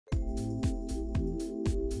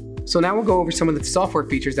So now we'll go over some of the software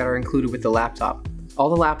features that are included with the laptop. All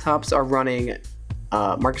the laptops are running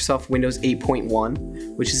Microsoft Windows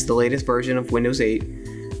 8.1, which is the latest version of Windows 8.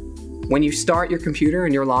 When you start your computer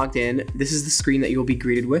and you're logged in, this is the screen that you'll be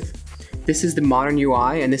greeted with. This is the modern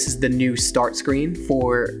UI, and this is the new start screen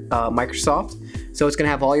for Microsoft. So it's going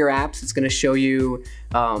to have all your apps. It's going to show you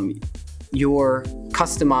your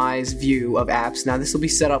customized view of apps. Now this will be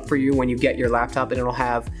set up for you when you get your laptop, and it'll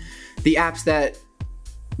have the apps that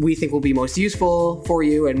we think will be most useful for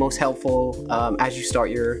you and most helpful as you start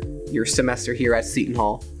your semester here at Seton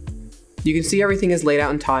Hall. You can see everything is laid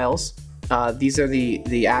out in tiles. These are the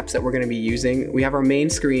apps that we're going to be using. We have our main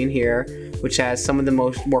screen here, which has some of the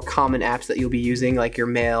more common apps that you'll be using, like your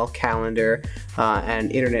mail, calendar,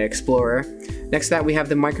 and Internet Explorer. Next to that, we have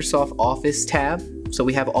the Microsoft Office tab. So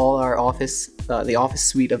we have all our Office, the Office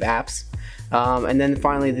suite of apps. And then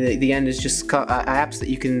finally, the end is just apps that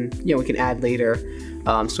we can add later,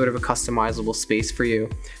 sort of a customizable space for you.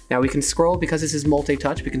 Now we can scroll, because this is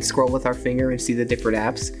multi-touch, we can scroll with our finger and see the different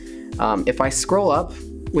apps. If I scroll up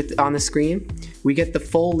on the screen, we get the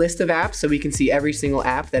full list of apps, so we can see every single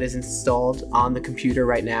app that is installed on the computer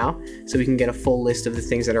right now. So we can get a full list of the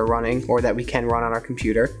things that are running or that we can run on our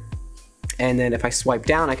computer. And then if I swipe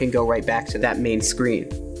down, I can go right back to that main screen.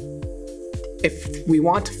 If we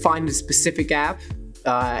want to find a specific app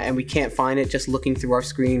and we can't find it just looking through our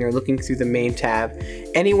screen or looking through the main tab,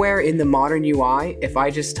 anywhere in the modern UI, if I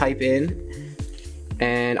just type in,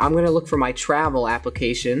 and I'm going to look for my travel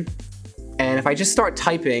application, and if I just start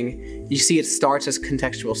typing, you see it starts as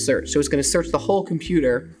contextual search. So it's going to search the whole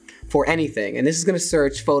computer for anything, and this is going to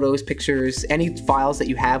search photos, pictures, any files that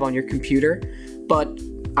you have on your computer. But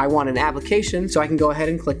I want an application, so I can go ahead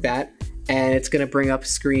and click that, and it's going to bring up a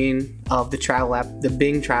screen of the travel app, the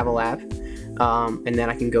Bing travel app, and then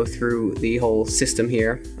I can go through the whole system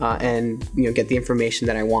here and get the information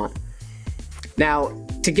that I want. Now,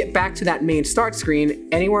 to get back to that main start screen,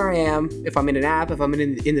 anywhere I am, if I'm in an app, if I'm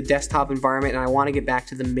in the desktop environment and I want to get back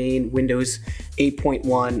to the main Windows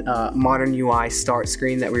 8.1 modern UI start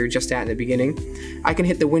screen that we were just at in the beginning, I can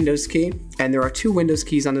hit the Windows key, and there are two Windows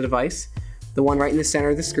keys on the device. The one right in the center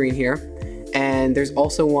of the screen here, and there's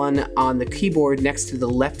also one on the keyboard next to the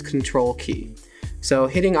left control key. So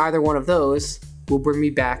hitting either one of those will bring me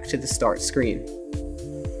back to the start screen.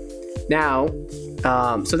 Now,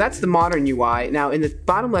 so that's the modern UI. Now in the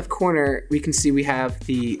bottom left corner, we can see we have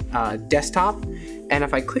the desktop, and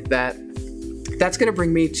if I click that, that's going to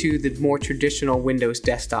bring me to the more traditional Windows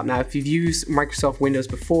desktop. Now if you've used Microsoft Windows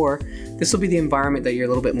before, this will be the environment that you're a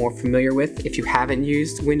little bit more familiar with if you haven't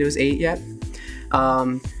used Windows 8 yet.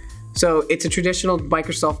 So it's a traditional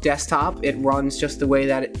Microsoft desktop. It runs just the way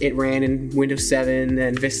that it ran in Windows 7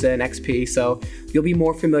 and Vista and XP, so you'll be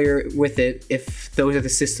more familiar with it if those are the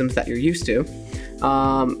systems that you're used to.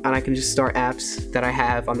 And I can just start apps that I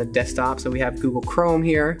have on the desktop. So we have Google Chrome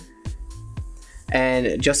here,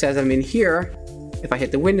 and just as I'm in here, if I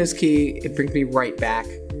hit the Windows key, it brings me right back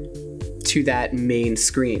to that main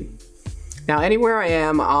screen. Now anywhere I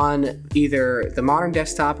am on either the modern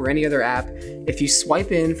desktop or any other app, if you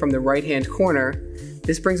swipe in from the right hand corner,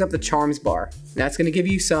 this brings up the charms bar. Now it's going to give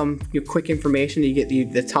you some quick information. You get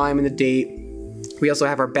the time and the date. We also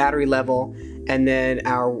have our battery level, and then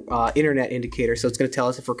our internet indicator. So it's going to tell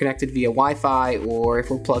us if we're connected via Wi-Fi, or if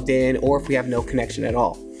we're plugged in, or if we have no connection at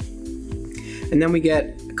all. And then we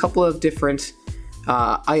get a couple of different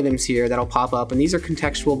items here that'll pop up, and these are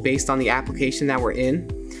contextual based on the application that we're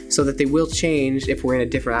in, so that they will change if we're in a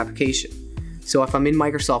different application. So if I'm in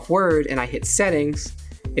Microsoft Word and I hit settings,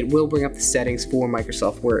 it will bring up the settings for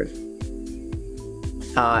Microsoft Word.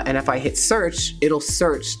 And if I hit search, it'll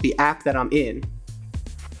search the app that I'm in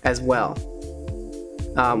as well.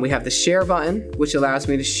 We have the share button, which allows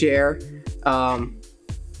me to share via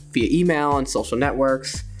email and social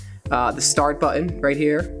networks. The start button right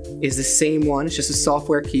here is the same one. It's just a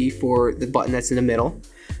software key for the button that's in the middle.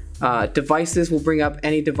 Devices will bring up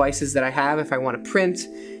any devices that I have. If I want to print,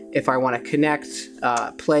 if I want to connect,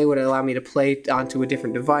 play would allow me to play onto a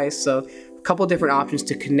different device. So a couple different options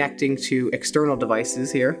to connecting to external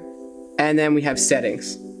devices here. And then we have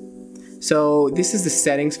settings. So this is the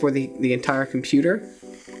settings for the entire computer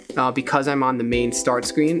because I'm on the main start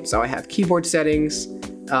screen. So I have keyboard settings,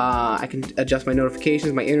 I can adjust my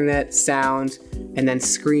notifications, my internet, sound, and then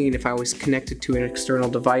screen if I was connected to an external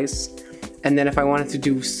device. And then if I wanted to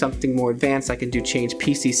do something more advanced, I can do change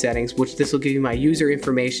PC settings, which this will give you my user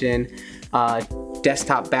information,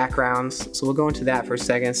 desktop backgrounds. So we'll go into that for a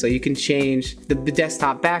second. So you can change the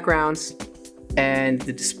desktop backgrounds and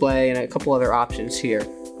the display and a couple other options here.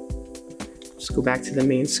 Just go back to the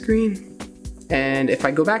main screen. And if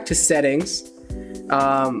I go back to settings,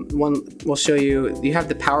 One will show you, you have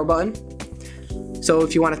the power button. So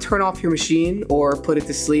if you want to turn off your machine or put it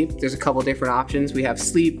to sleep, there's a couple different options. We have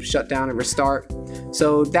sleep, shutdown, and restart.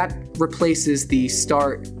 So that replaces the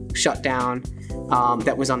start, shutdown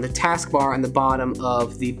that was on the taskbar on the bottom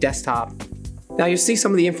of the desktop. Now you'll see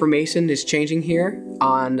some of the information is changing here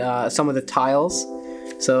on some of the tiles.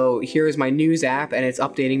 So here is my news app and it's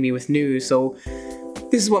updating me with news. So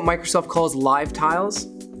this is what Microsoft calls live tiles.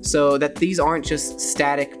 So that these aren't just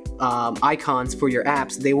static icons for your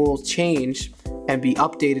apps. They will change and be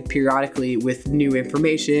updated periodically with new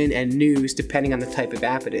information and news depending on the type of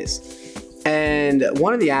app it is. And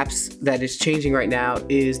one of the apps that is changing right now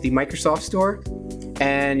is the Microsoft Store.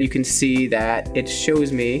 And you can see that it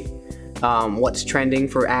shows me what's trending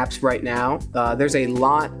for apps right now. There's a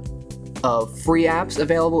lot of free apps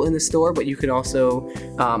available in the store, but you can also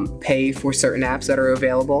pay for certain apps that are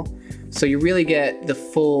available. So you really get the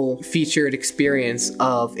full featured experience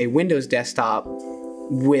of a Windows desktop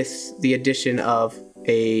with the addition of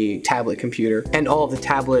a tablet computer and all of the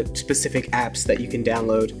tablet specific apps that you can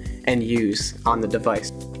download and use on the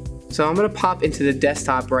device. So I'm going to pop into the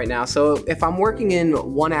desktop right now. So if I'm working in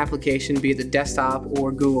one application, be it the desktop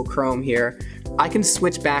or Google Chrome here, I can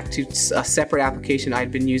switch back to a separate application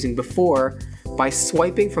I'd been using before by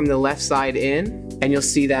swiping from the left side in, and you'll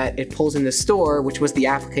see that it pulls in the store, which was the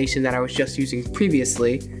application that I was just using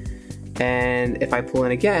previously. And if I pull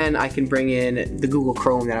in again, I can bring in the Google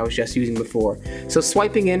Chrome that I was just using before. So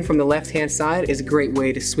swiping in from the left-hand side is a great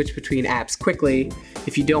way to switch between apps quickly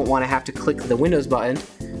if you don't want to have to click the Windows button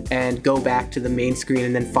and go back to the main screen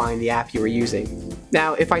and then find the app you were using.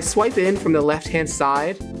 Now, if I swipe in from the left-hand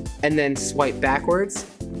side and then swipe backwards,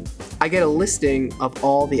 I get a listing of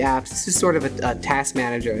all the apps. This is sort of a task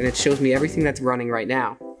manager, and it shows me everything that's running right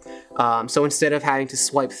now. So instead of having to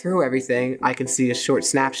swipe through everything, I can see a short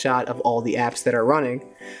snapshot of all the apps that are running.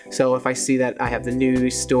 So if I see that I have the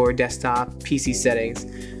news, store, desktop, PC settings,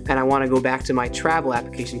 and I want to go back to my travel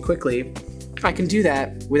application quickly, I can do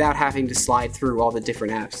that without having to slide through all the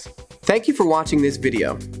different apps. Thank you for watching this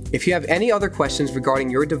video. If you have any other questions regarding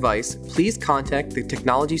your device, please contact the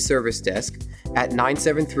Technology Service Desk at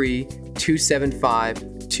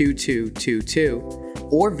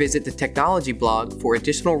 973-275-2222 or visit the Technology blog for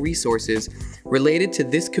additional resources related to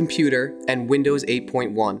this computer and Windows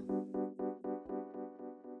 8.1.